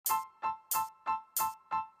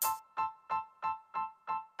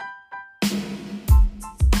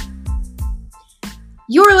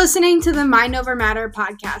You're listening to the Mind Over Matter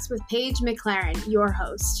podcast with Paige McLaren, your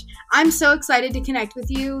host. I'm so excited to connect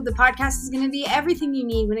with you. The podcast is going to be everything you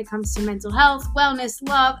need when it comes to mental health, wellness,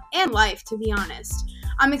 love, and life, to be honest.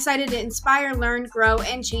 I'm excited to inspire, learn, grow,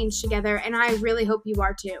 and change together, and I really hope you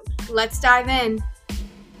are too. Let's dive in.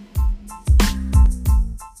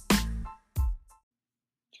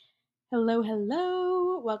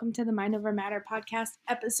 Hello. Welcome to the Mind Over Matter podcast,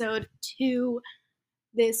 episode 2.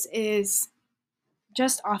 This is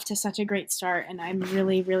just off to such a great start, and I'm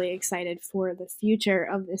really, really excited for the future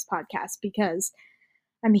of this podcast because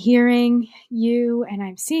I'm hearing you and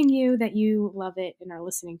I'm seeing you that you love it and are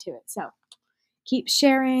listening to it. So keep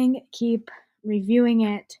sharing, keep reviewing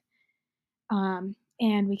it, and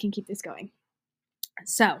we can keep this going.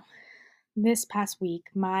 So this past week,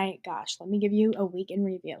 my gosh, let me give you a week in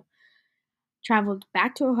review. Traveled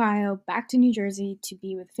back to Ohio, back to New Jersey to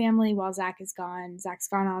be with family while Zach is gone. Zach's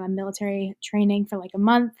gone on a military training for like a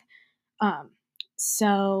month.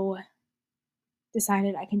 So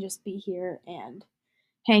decided I can just be here and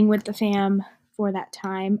hang with the fam for that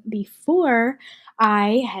time before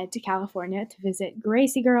I head to California to visit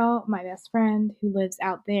Gracie Girl, my best friend who lives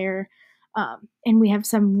out there. And we have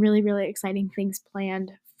some really, really exciting things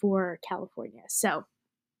planned for California. So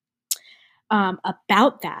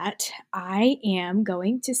about that, I am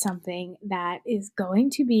going to something that is going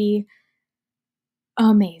to be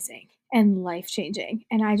amazing and life-changing,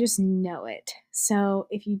 and I just know it. So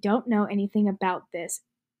if you don't know anything about this,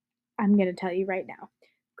 I'm going to tell you right now.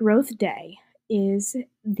 Growth Day is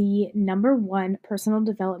the #1 personal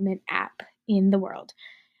development app in the world,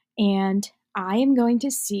 and I am going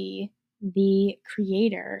to see the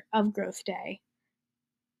creator of Growth Day,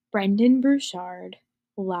 Brendan Burchard,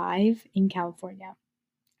 live in California.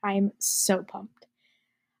 I'm so pumped.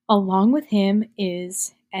 Along with him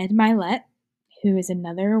is Ed Milet, who is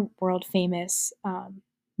another world famous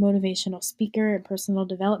motivational speaker and personal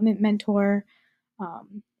development mentor.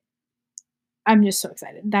 I'm just so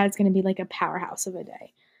excited. That is going to be like a powerhouse of a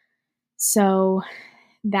day. So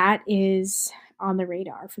that is on the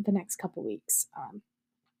radar for the next couple weeks.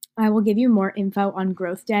 I will give you more info on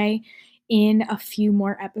Growth Day in a few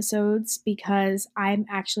more episodes because I'm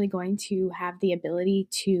actually going to have the ability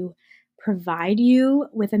to provide you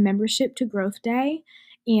with a membership to Growth Day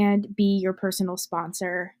and be your personal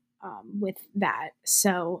sponsor with that.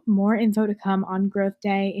 So more info to come on Growth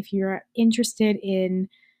Day if you're interested in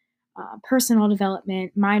personal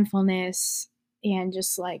development, mindfulness, and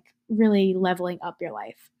just like really leveling up your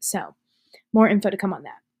life. So more info to come on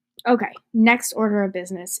that. Okay, next order of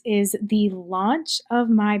business is the launch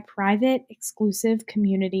of my private exclusive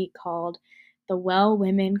community called the Well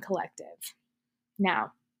Women Collective.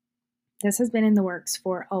 Now, this has been in the works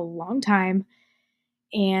for a long time,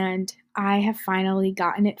 and I have finally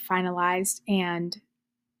gotten it finalized and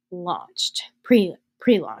launched,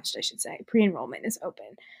 pre-launched, I should say. Pre-enrollment is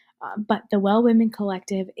open. But the Well Women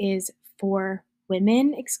Collective is for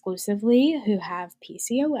women exclusively who have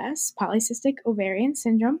PCOS, polycystic ovarian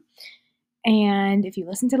syndrome. And if you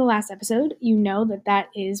listen to the last episode, you know that that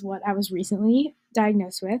is what I was recently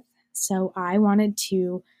diagnosed with. So I wanted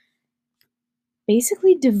to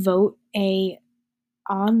basically devote a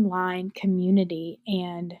online community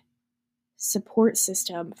and support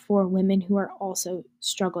system for women who are also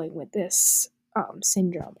struggling with this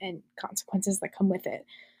syndrome and consequences that come with it.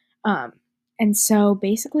 And so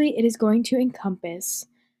basically it is going to encompass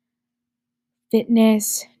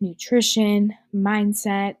fitness, nutrition,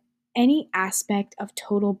 mindset, any aspect of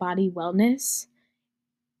total body wellness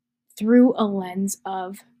through a lens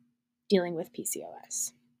of dealing with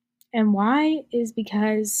PCOS. And why is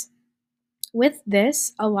because with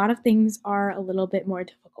this, a lot of things are a little bit more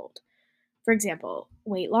difficult. For example,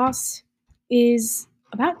 weight loss is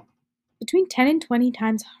about between 10 and 20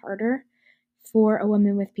 times harder for a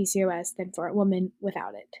woman with PCOS than for a woman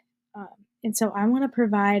without it. And so I want to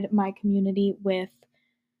provide my community with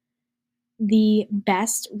the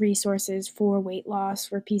best resources for weight loss,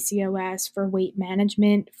 for PCOS, for weight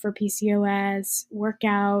management, for PCOS,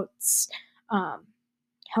 workouts,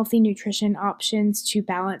 healthy nutrition options to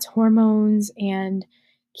balance hormones and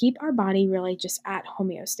keep our body really just at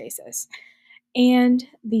homeostasis. And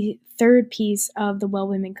the third piece of the Well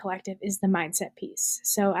Women Collective is the mindset piece.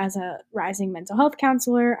 So as a rising mental health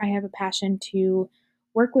counselor, I have a passion to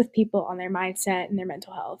work with people on their mindset and their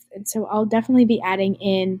mental health. And so I'll definitely be adding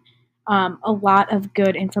in a lot of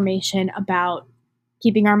good information about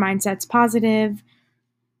keeping our mindsets positive,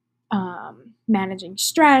 managing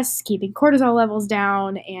stress, keeping cortisol levels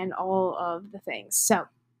down, and all of the things. So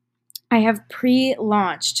I have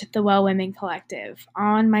pre-launched the Well Women Collective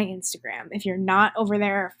on my Instagram. If you're not over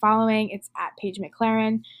there following, it's at Paige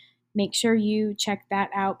McLaren. Make sure you check that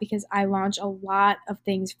out because I launch a lot of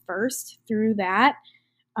things first through that.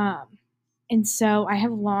 And so I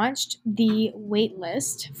have launched the wait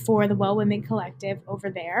list for the Well Women Collective over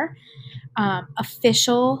there.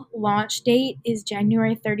 Official launch date is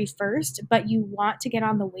January 31st, but you want to get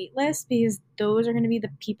on the wait list because those are going to be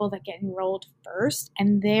the people that get enrolled first,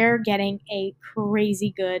 and they're getting a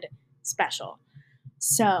crazy good special.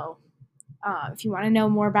 So if you want to know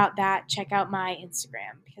more about that, check out my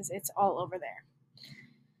Instagram because it's all over there.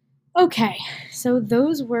 Okay, so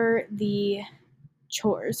those were the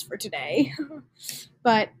chores for today,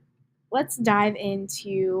 but let's dive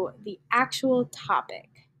into the actual topic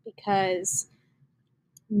because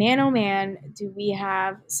man, oh man, do we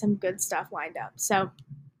have some good stuff lined up. So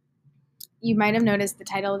you might have noticed the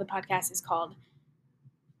title of the podcast is called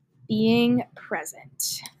Being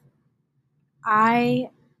Present. I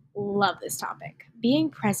love this topic. Being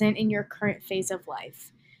present in your current phase of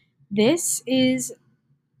life. This is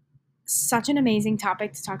such an amazing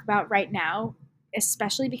topic to talk about right now,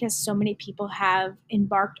 especially because so many people have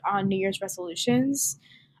embarked on New Year's resolutions.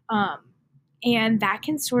 And that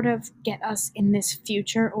can sort of get us in this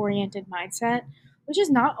future-oriented mindset, which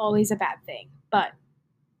is not always a bad thing. But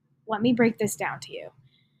let me break this down to you.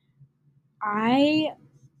 I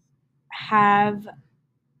have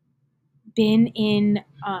been in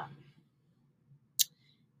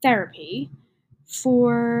therapy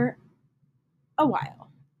for a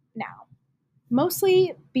while now,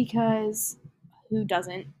 mostly because who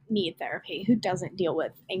doesn't need therapy? Who doesn't deal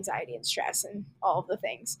with anxiety and stress and all of the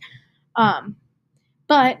things?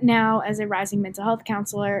 But now, as a rising mental health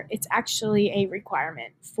counselor, it's actually a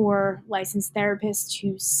requirement for licensed therapists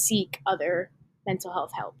to seek other mental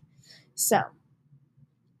health help. So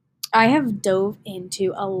I have dove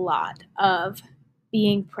into a lot of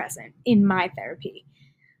being present in my therapy.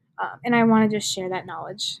 And I want to just share that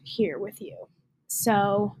knowledge here with you.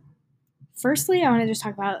 So, firstly, I want to just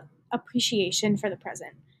talk about appreciation for the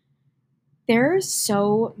present. There's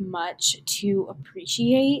so much to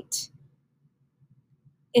appreciate.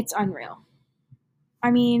 It's unreal. I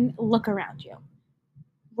mean, look around you.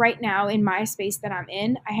 Right now, in my space that I'm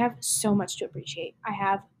in, I have so much to appreciate. I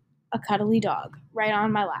have a cuddly dog right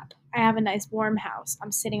on my lap. I have a nice warm house.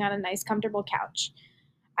 I'm sitting on a nice comfortable couch.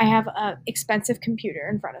 I have an expensive computer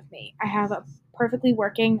in front of me. I have a perfectly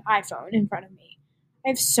working iPhone in front of me. I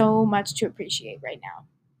have so much to appreciate right now.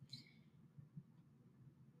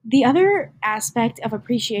 The other aspect of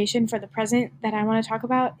appreciation for the present that I want to talk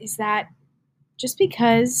about is that just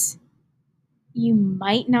because you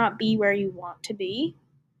might not be where you want to be,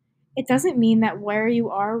 it doesn't mean that where you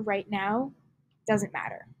are right now doesn't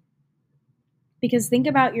matter. Because think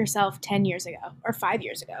about yourself 10 years ago, or 5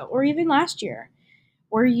 years ago, or even last year.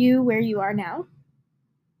 Were you where you are now?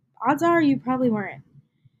 Odds are you probably weren't.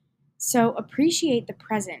 So appreciate the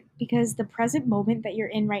present because the present moment that you're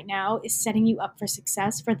in right now is setting you up for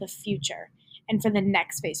success for the future and for the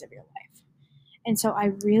next phase of your life. And so I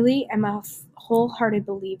really am a wholehearted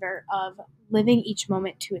believer of living each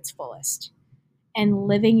moment to its fullest and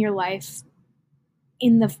living your life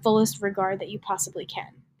in the fullest regard that you possibly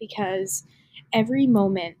can, because every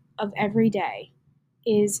moment of every day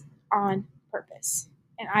is on purpose.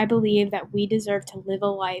 And I believe that we deserve to live a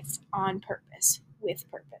life on purpose, with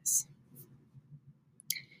purpose.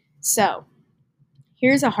 So,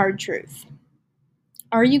 here's a hard truth.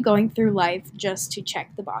 Are you going through life just to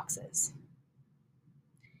check the boxes?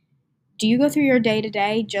 Do you go through your day to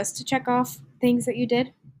day just to check off things that you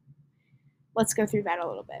did? Let's go through that a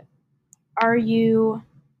little bit. Are you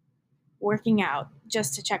working out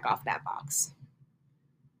just to check off that box?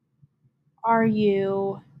 Are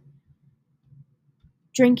you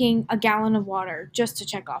drinking a gallon of water just to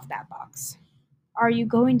check off that box? Are you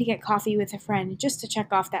going to get coffee with a friend just to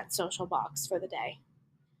check off that social box for the day?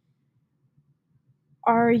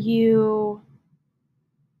 Are you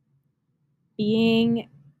being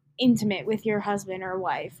intimate with your husband or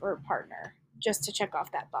wife or partner just to check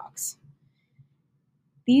off that box?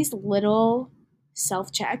 These little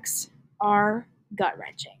self-checks are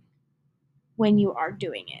gut-wrenching when you are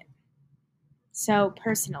doing it. So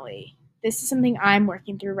personally, this is something I'm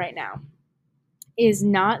working through right now, is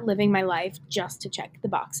not living my life just to check the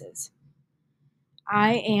boxes.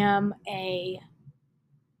 I am a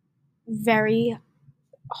very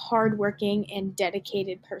hardworking and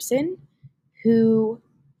dedicated person who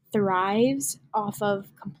thrives off of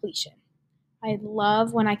completion. I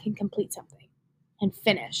love when I can complete something and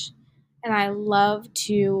finish. And I love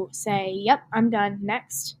to say, yep, I'm done.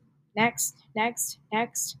 Next, next, next,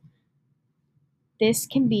 next. This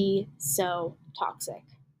can be so toxic.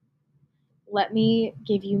 Let me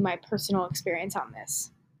give you my personal experience on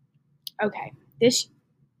this. Okay, this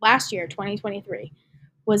last year, 2023,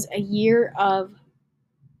 was a year of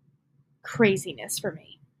craziness for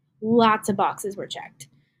me. Lots of boxes were checked.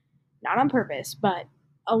 Not on purpose, but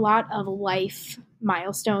a lot of life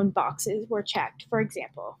milestone boxes were checked. For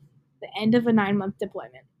example, the end of a 9-month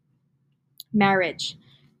deployment, marriage,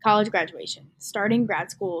 college graduation, starting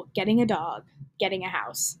grad school, getting a dog, getting a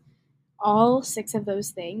house. All 6 of those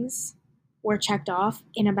things were checked off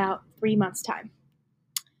in about 3 months' time.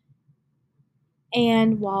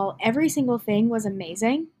 And while every single thing was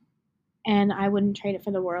amazing, and I wouldn't trade it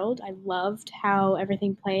for the world, I loved how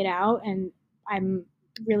everything played out, and I'm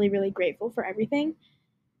really, really grateful for everything.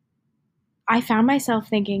 I found myself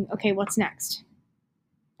thinking, okay, what's next?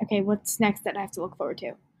 Okay, what's next that I have to look forward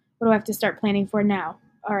to? What do I have to start planning for now?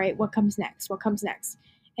 All right, what comes next? What comes next?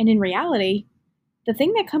 And in reality, the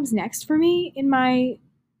thing that comes next for me in my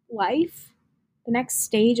life, the next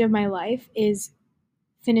stage of my life, is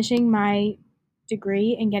finishing my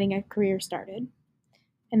degree and getting a career started.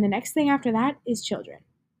 And the next thing after that is children.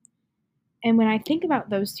 And when I think about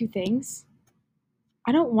those 2 things,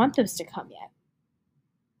 I don't want those to come yet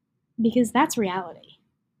because that's reality.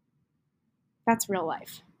 That's real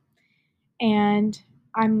life. And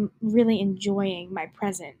I'm really enjoying my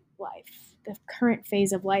present life, the current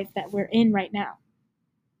phase of life that we're in right now.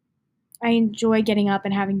 I enjoy getting up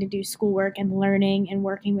and having to do schoolwork and learning and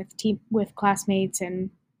working with classmates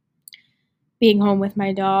and being home with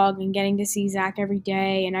my dog and getting to see Zach every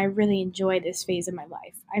day, and I really enjoy this phase of my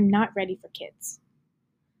life. I'm not ready for kids.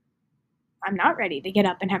 I'm not ready to get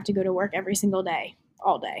up and have to go to work every single day,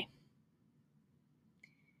 all day.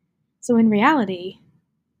 So in reality,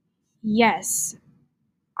 yes,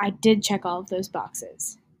 I did check all of those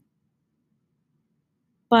boxes.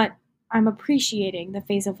 But I'm appreciating the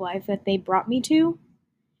phase of life that they brought me to,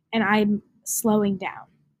 and I'm slowing down,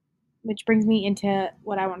 which brings me into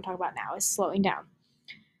what I want to talk about now is slowing down.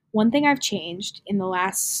 One thing I've changed in the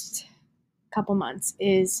last couple months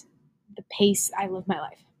is the pace I live my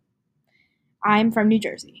life. I'm from New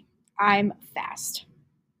Jersey. I'm fast.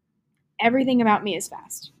 Everything about me is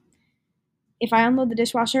fast. If I unload the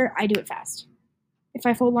dishwasher, I do it fast. If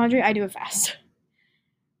I fold laundry, I do it fast.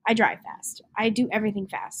 I drive fast. I do everything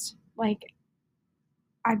fast. Like,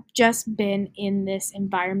 I've just been in this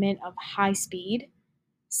environment of high speed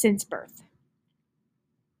since birth.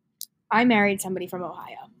 I married somebody from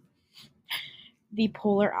Ohio, the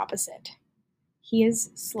polar opposite. He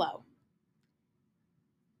is slow.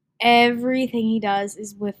 Everything he does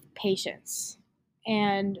is with patience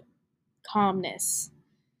and calmness,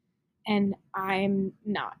 and I'm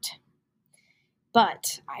not.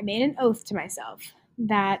 But I made an oath to myself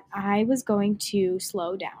that I was going to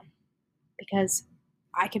slow down because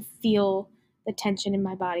I could feel the tension in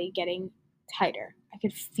my body getting tighter. I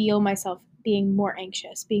could feel myself being more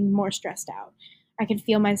anxious, being more stressed out. I could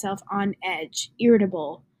feel myself on edge,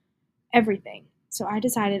 irritable, everything. So I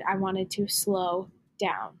decided I wanted to slow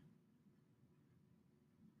down.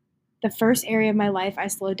 The first area of my life I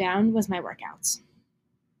slowed down was my workouts.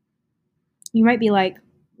 You might be like,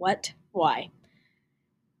 what? Why?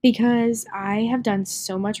 Because I have done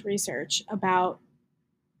so much research about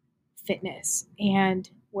fitness and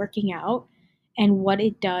working out and what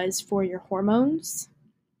it does for your hormones.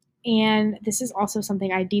 And this is also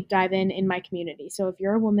something I deep dive in my community. So if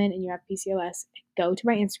you're a woman and you have PCOS, go to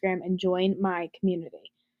my Instagram and join my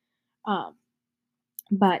community.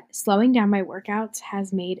 But slowing down my workouts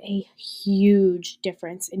has made a huge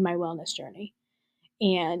difference in my wellness journey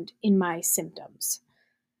and in my symptoms.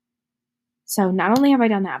 So not only have I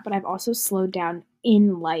done that, but I've also slowed down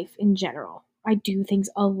in life in general. I do things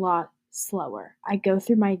a lot slower. I go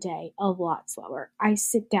through my day a lot slower. I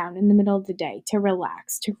sit down in the middle of the day to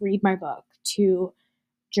relax, to read my book, to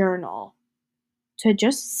journal, to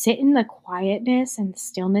just sit in the quietness and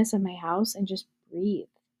stillness of my house and just breathe.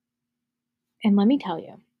 And let me tell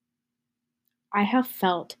you, I have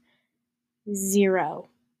felt zero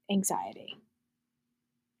anxiety.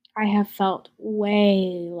 I have felt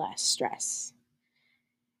way less stress.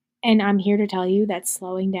 And I'm here to tell you that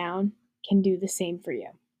slowing down can do the same for you.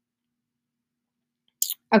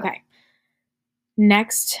 Okay,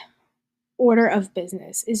 next order of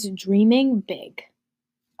business is dreaming big.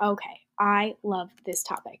 Okay, I love this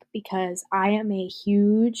topic because I am a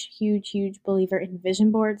huge, huge, huge believer in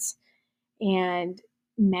vision boards and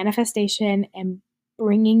manifestation and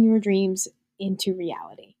bringing your dreams into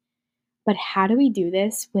reality. But how do we do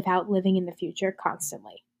this without living in the future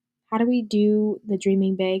constantly? How do we do the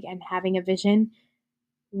dreaming big and having a vision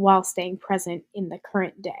while staying present in the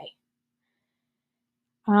current day?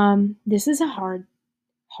 This is a hard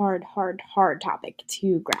topic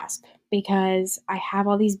to grasp because I have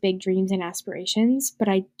all these big dreams and aspirations, but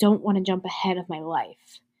I don't want to jump ahead of my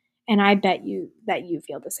life. And I bet you that you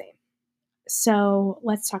feel the same. So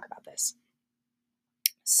let's talk about this.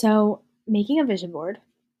 So, making a vision board,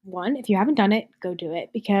 one, if you haven't done it, go do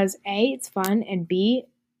it because A, it's fun, and B,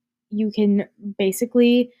 you can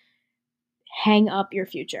basically hang up your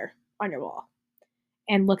future on your wall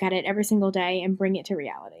and look at it every single day and bring it to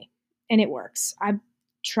reality. And it works. I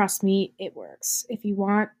trust me, it works. If you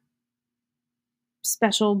want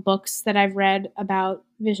special books that I've read about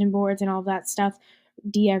vision boards and all of that stuff,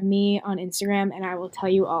 DM me on Instagram and I will tell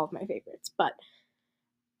you all of my favorites. But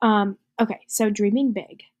okay, so dreaming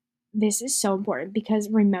big. This is so important because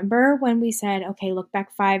remember when we said, okay, look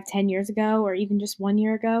back 5, 10 years ago, or even just 1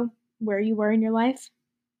 year ago, where you were in your life?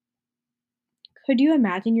 Could you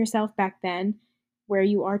imagine yourself back then where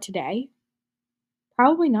you are today?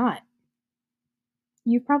 Probably not.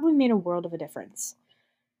 You've probably made a world of a difference.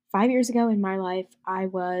 5 years ago in my life, I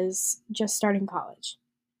was just starting college.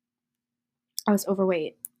 I was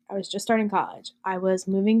overweight. I was just starting college. I was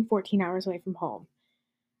moving 14 hours away from home.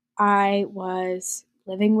 I was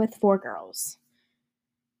living with 4 girls.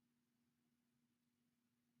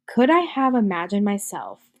 Could I have imagined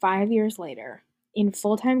myself 5 years later in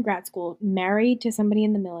full time grad school, married to somebody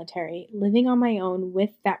in the military, living on my own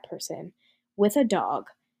with that person, with a dog,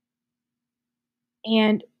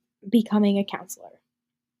 and becoming a counselor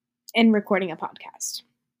and recording a podcast?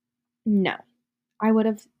 No. I would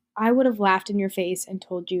have I would have laughed in your face and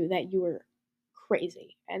told you that you were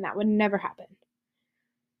crazy and that would never happen.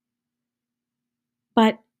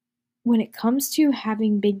 But when it comes to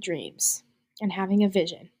having big dreams and having a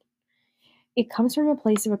vision, it comes from a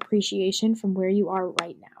place of appreciation from where you are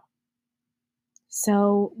right now.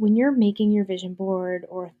 So, when you're making your vision board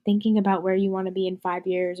or thinking about where you want to be in 5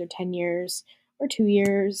 years or 10 years or 2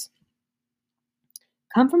 years,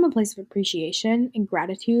 come from a place of appreciation and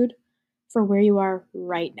gratitude for where you are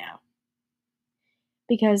right now.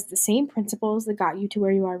 Because the same principles that got you to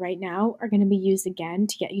where you are right now are going to be used again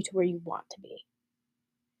to get you to where you want to be.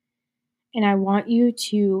 And I want you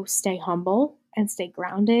to stay humble and stay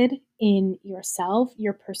grounded in yourself,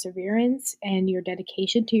 your perseverance, and your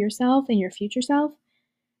dedication to yourself and your future self,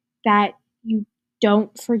 that you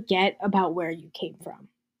don't forget about where you came from.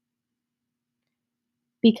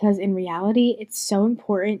 Because in reality, it's so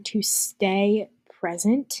important to stay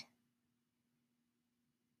present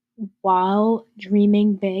while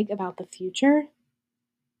dreaming big about the future.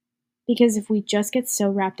 Because if we just get so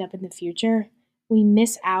wrapped up in the future, we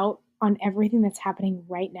miss out on everything that's happening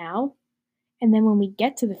right now. And then when we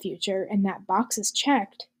get to the future and that box is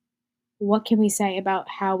checked, what can we say about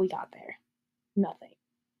how we got there? Nothing.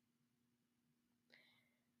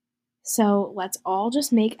 So let's all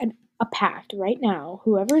just make a pact right now.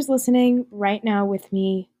 Whoever's listening right now with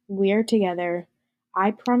me, we're together.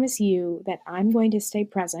 I promise you that I'm going to stay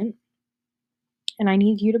present. And I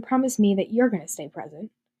need you to promise me that you're going to stay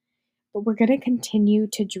present. But we're going to continue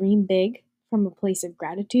to dream big from a place of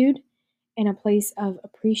gratitude and a place of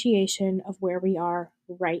appreciation of where we are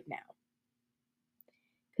right now.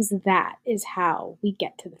 Because that is how we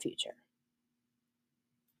get to the future.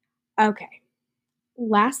 Okay.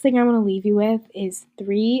 Last thing I want to leave you with is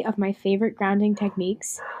 3 of my favorite grounding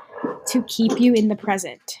techniques to keep you in the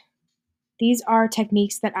present. These are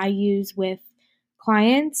techniques that I use with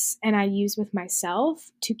clients and I use with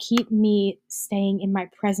myself to keep me staying in my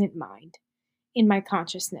present mind, in my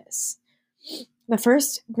consciousness. The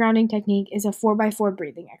first grounding technique is a 4x4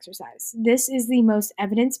 breathing exercise. This is the most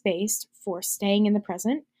evidence-based for staying in the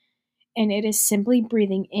present, and it is simply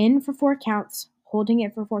breathing in for 4 counts, holding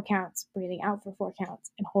it for 4 counts, breathing out for 4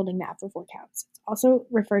 counts, and holding that for 4 counts. It's also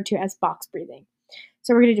referred to as box breathing.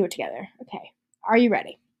 So we're going to do it together. Okay, are you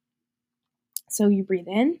ready? So you breathe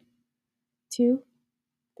in, 2,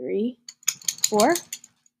 3, 4.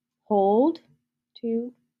 Hold,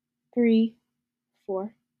 2, 3,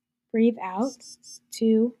 4. Breathe out,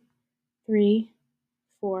 2, 3,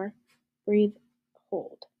 4. Breathe,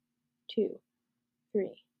 hold, 2,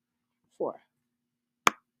 3, 4.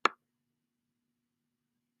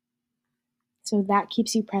 So that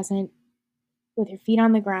keeps you present with your feet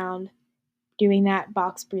on the ground, doing that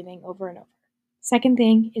box breathing over and over. Second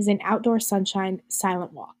thing is an outdoor sunshine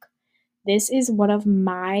silent walk. This is one of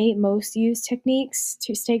my most used techniques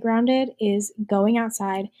to stay grounded is going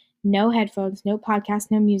outside, no headphones, no podcast,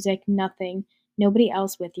 no music, nothing, nobody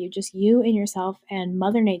else with you, just you and yourself and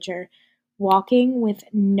Mother Nature, walking with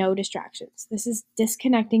no distractions. This is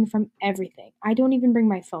disconnecting from everything. I don't even bring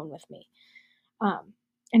my phone with me.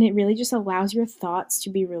 And it really just allows your thoughts to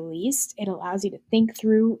be released. It allows you to think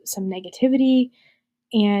through some negativity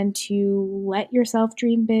and to let yourself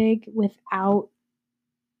dream big without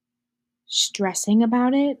stressing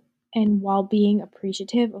about it and while being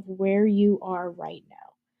appreciative of where you are right now.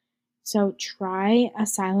 So try a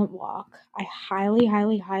silent walk. I highly,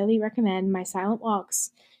 highly, highly recommend my silent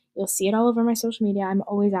walks. You'll see it all over my social media. I'm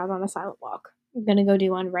always out on a silent walk. I'm going to go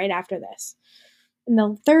do one right after this. And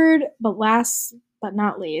the third, but last but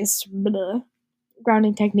not least,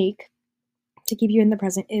 grounding technique to keep you in the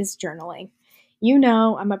present is journaling. You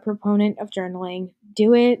know, I'm a proponent of journaling.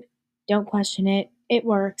 Do it. Don't question it. It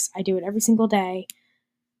works. I do it every single day.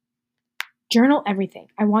 Journal everything.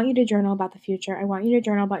 I want you to journal about the future. I want you to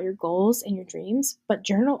journal about your goals and your dreams, but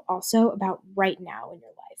journal also about right now in your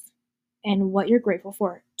life and what you're grateful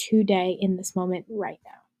for today in this moment right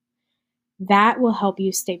now. That will help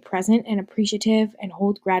you stay present and appreciative and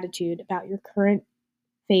hold gratitude about your current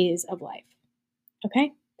phase of life.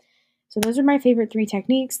 Okay? So those are my favorite 3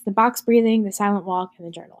 techniques: the box breathing, the silent walk, and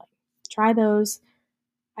the journaling. Try those.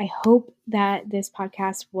 I hope that this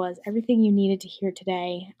podcast was everything you needed to hear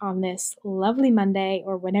today on this lovely Monday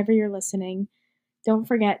or whenever you're listening. Don't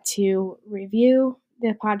forget to review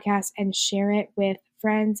the podcast and share it with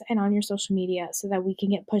friends and on your social media so that we can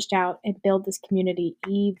get pushed out and build this community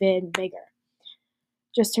even bigger.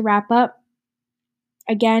 Just to wrap up,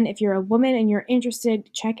 again, if you're a woman and you're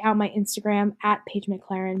interested, check out my Instagram at Paige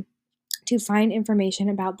McLaren to find information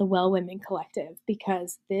about the Well Women Collective,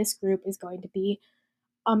 because this group is going to be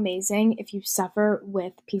amazing. If you suffer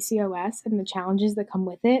with PCOS and the challenges that come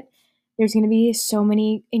with it, there's going to be so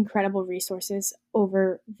many incredible resources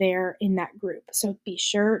over there in that group. So be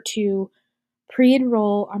sure to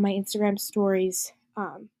pre-enroll on my Instagram stories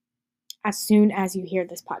as soon as you hear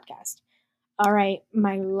this podcast. All right,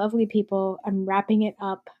 my lovely people, I'm wrapping it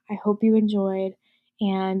up. I hope you enjoyed,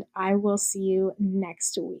 and I will see you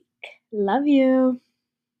next week. Love you.